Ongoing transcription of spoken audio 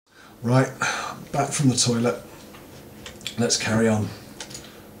Right, back from the toilet. Let's carry on.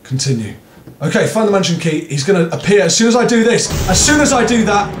 Continue. Okay, find the mansion key. He's gonna appear as soon as I do this. As soon as I do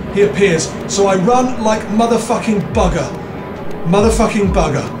that, he appears. So I run like motherfucking bugger. Motherfucking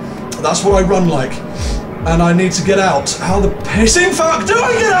bugger. That's what I run like. And I need to get out. How the pissing fuck do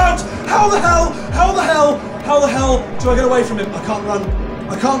I get out? How the hell? How the hell? How the hell do I get away from him? I can't run.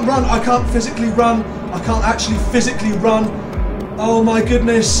 I can't run. I can't physically run. I can't actually physically run. Oh my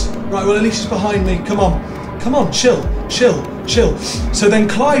goodness. Right, well at least he's behind me. Come on. Come on, chill. Chill. Chill. So then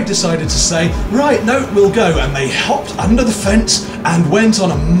Clive decided to say, right, no, we'll go. And they hopped under the fence and went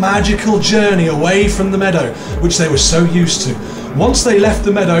on a magical journey away from the meadow, which they were so used to. Once they left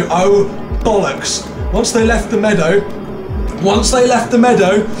the meadow, oh, bollocks. Once they left the meadow,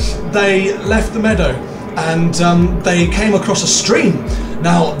 and they came across a stream.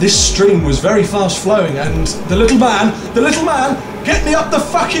 Now, this stream was very fast flowing, and the little man, get me up the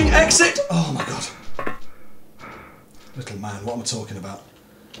fucking exit! Oh my god. Little man, what am I talking about?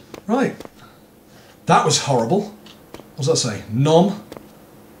 Right. That was horrible. What does that say? Nom?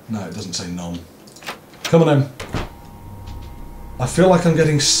 No, it doesn't say nom. Come on in. I feel like I'm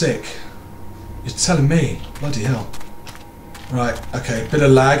getting sick. You're telling me. Bloody hell. Right, okay, bit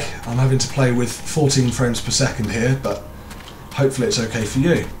of lag. I'm having to play with 14 frames per second here, but hopefully it's okay for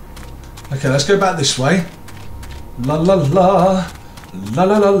you. Okay, let's go back this way. La la la. La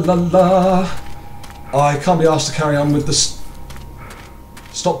la la la la. I can't be asked to carry on with the...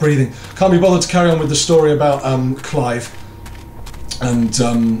 Stop breathing. Can't be bothered to carry on with the story about Clive and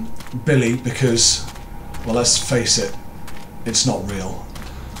Billy because, well, let's face it, it's not real.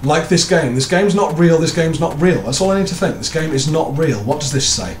 Like this game's not real, this game's not real. That's all I need to think. This game is not real. What does this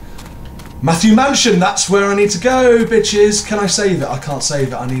say? Matthew Mansion, that's where I need to go, bitches. Can I save it? I can't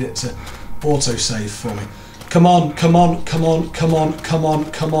save it. I need it to auto-save for me. Come on, come on, come on, come on, come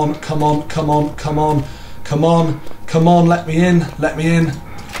on, come on, come on, come on, come on, come on, come on, let me in, let me in.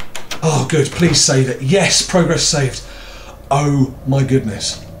 Oh, good, please save it. Yes, progress saved. Oh my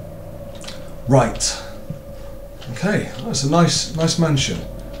goodness. Right. Okay, that's a nice mansion.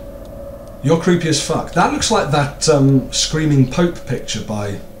 You're creepy as fuck. That looks like that Screaming Pope picture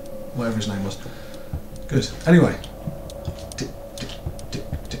by whatever his name was. Good. Anyway. Tick, tick, tick,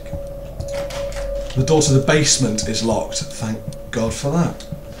 tick. The door to the basement is locked. Thank God for that.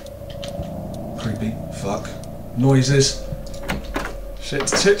 Creepy. Fuck. Noises. Shit,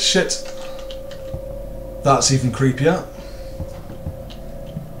 shit, shit. That's even creepier.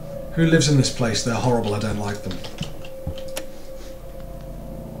 Who lives in this place? They're horrible. I don't like them.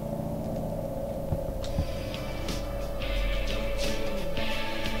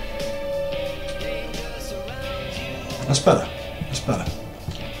 That's better. That's better.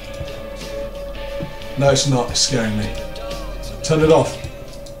 No, it's not. It's scaring me. Turn it off.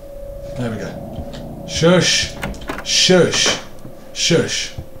 There we go. Shush. Shush.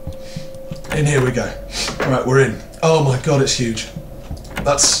 Shush. In here we go. Right, we're in. Oh my god, it's huge.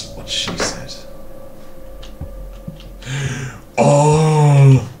 That's what she said.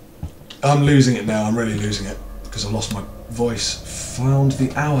 Oh! I'm losing it now. I'm really losing it. Because I've lost my voice. Found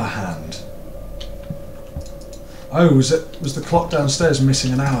the hour hand. Oh, was the clock downstairs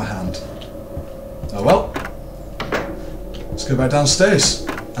missing an hour hand? Oh well. Let's go back downstairs.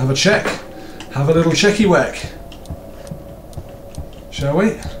 Have a check. Have a little checky whack. Shall we?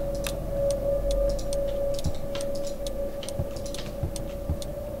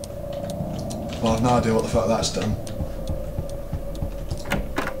 Well, I've no idea what the fuck that's done.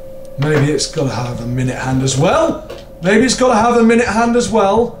 Maybe it's got to have a minute hand as well? Maybe it's got to have a minute hand as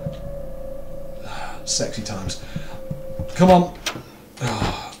well? Sexy times. Come on.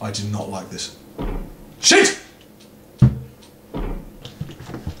 Oh, I do not like this. Shit!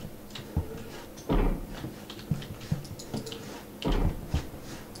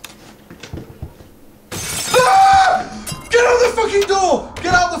 Ah! Get out the fucking door!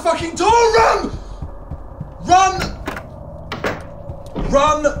 Get out the fucking door! Run! Run!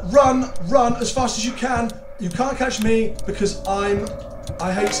 Run, run, run as fast as you can. You can't catch me because I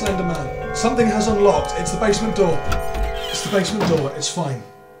hate Slenderman. Something has unlocked. It's the basement door. It's the basement door. It's fine.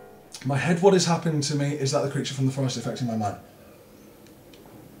 My head, what is happening to me is that the creature from the forest affecting my mind.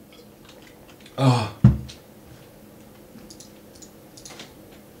 Oh.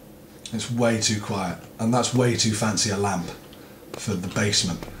 It's way too quiet. And that's way too fancy a lamp for the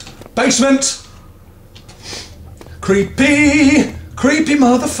basement. Basement! Creepy! Creepy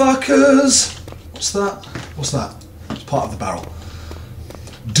motherfuckers! What's that? What's that? It's part of the barrel.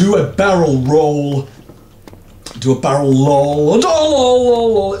 Do a barrel roll. Do a barrel lol. Oh, lol,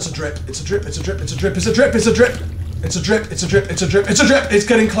 lol, lol. It's a drip. It's a drip. It's a drip. It's a drip. It's a drip. It's a drip. It's a drip, it's a drip, it's a drip, it's a drip! It's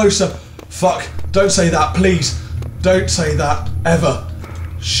getting closer! Fuck, don't say that, please. Don't say that, ever.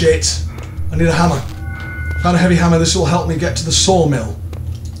 Shit. I need a hammer. Found a heavy hammer, this will help me get to the sawmill.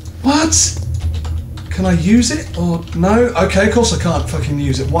 What? Can I use it, or no? Okay, of course I can't fucking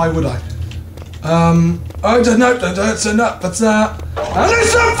use it, why would I? Oh, no, that's enough, that's that. And the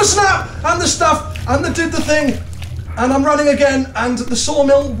stuff for snap! And the stuff, and did the thing! And I'm running again, and the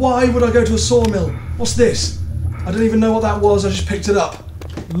sawmill, why would I go to a sawmill? What's this? I don't even know what that was, I just picked it up.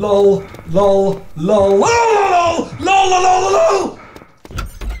 Lol, lol, lol, lol, lol, lol, lol, lol, lol!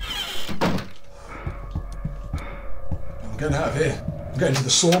 I'm getting out of here. I'm getting to the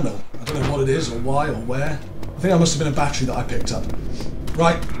sawmill. I don't know what it is, or why, or where. I think that must have been a battery that I picked up.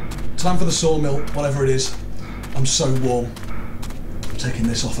 Right, time for the sawmill, whatever it is. I'm so warm. I'm taking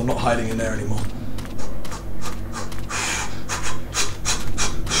this off, I'm not hiding in there anymore.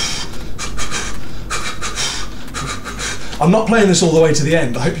 I'm not playing this all the way to the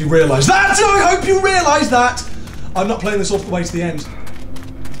end. I hope you realise that! I hope you realise that! I'm not playing this all the way to the end.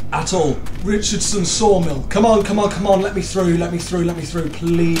 At all. Richardson Sawmill. Come on, come on, come on. Let me through, let me through, let me through.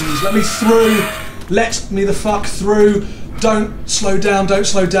 Please, let me through. Let me the fuck through. Don't slow down, don't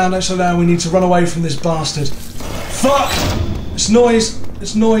slow down, don't slow down. We need to run away from this bastard. Fuck! It's noise.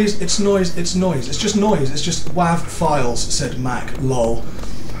 It's noise. It's noise. It's noise. It's just noise. It's just WAV files, said Mac. Lol.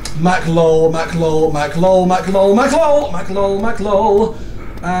 Mac lol, Mac lol, Mac lol, Mac lol, Mac lol, Mac lol, Mac lol.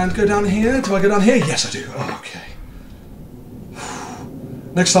 And go down here. Do I go down here? Yes, I do. Oh, okay.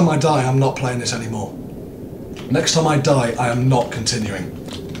 Next time I die, I'm not playing this anymore. Next time I die, I am not continuing.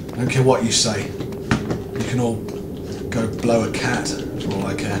 I don't care what you say. You can all go blow a cat, for all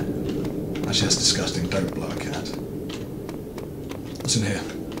I care. Actually, that's disgusting. Don't blow a cat. What's in here?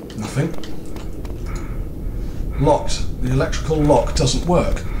 Nothing. Locked. The electrical lock doesn't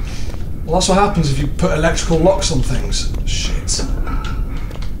work. Well, that's what happens if you put electrical locks on things. Shit.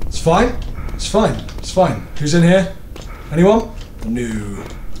 It's fine. It's fine. It's fine. Who's in here? Anyone? No.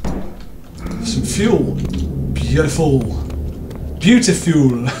 Some fuel. Beautiful.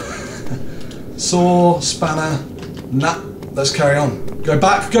 Beautiful. Saw, spanner. Nah. Let's carry on. Go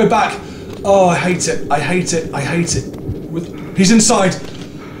back. Go back. Oh, I hate it. I hate it. I hate it. He's inside.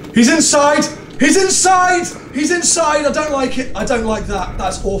 He's inside. He's inside! He's inside! I don't like it. I don't like that.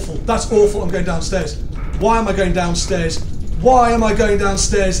 That's awful. That's awful. I'm going downstairs. Why am I going downstairs? Why am I going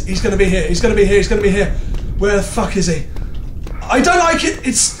downstairs? He's going to be here. He's going to be here. He's going to be here. Where the fuck is he? I don't like it.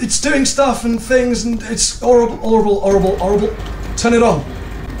 It's doing stuff and things and it's horrible, horrible, horrible, horrible. Turn it on.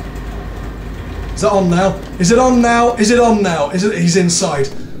 Is that on now? Is it on now? Is it on now? Is it? He's inside.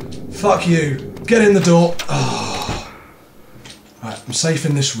 Fuck you. Get in the door. Oh. Right, I'm safe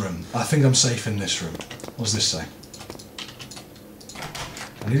in this room. I think I'm safe in this room. What does this say?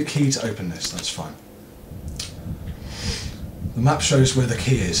 I need a key to open this, that's fine. The map shows where the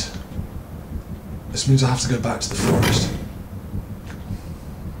key is. This means I have to go back to the forest.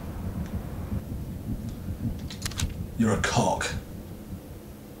 You're a cock.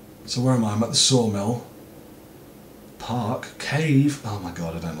 So where am I? I'm at the sawmill. Park. Cave. Oh my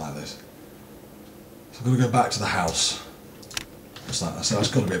god, I don't like this. So I've got to go back to the house. What's that? So that's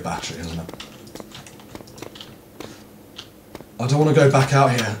got to be a battery, isn't it? I don't want to go back out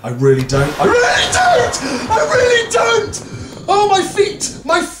here. I really don't. I really don't! I really don't! Oh, my feet!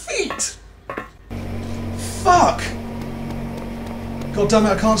 My feet! Fuck! God damn it,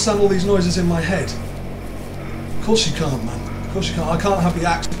 I can't stand all these noises in my head. Of course you can't, man. Of course you can't. I can't have the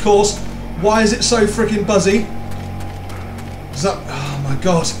axe. Of course. Why is it so freaking buzzy? Is that... Oh, my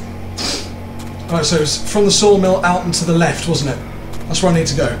God. Alright, so it's from the sawmill out and to the left, wasn't it? That's where I need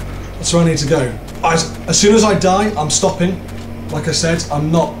to go. That's where I need to go. As soon as I die, I'm stopping. Like I said,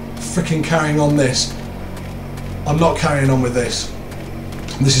 I'm not freaking carrying on this. I'm not carrying on with this.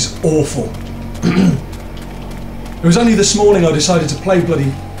 This is awful. It was only this morning I decided to play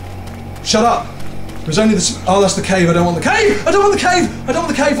bloody... Shut up! It was only this... Oh, that's the cave. I don't want the cave! I don't want the cave! I don't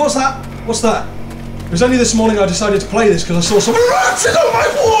want the cave! What's that? What's that? It was only this morning I decided to play this because I saw someone writing on my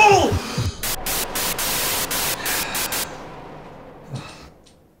wall!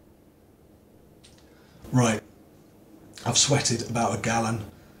 Right, I've sweated about a gallon.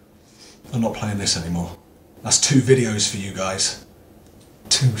 I'm not playing this anymore. That's 2 videos for you guys.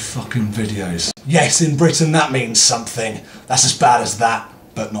 2 fucking videos. Yes, in Britain that means something. That's as bad as that,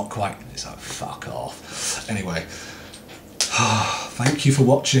 but not quite. It's like, fuck off. Anyway, thank you for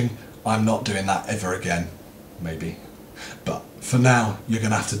watching. I'm not doing that ever again. Maybe. But for now, you're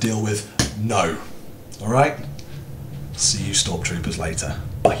going to have to deal with no. Alright? See you Stormtroopers later.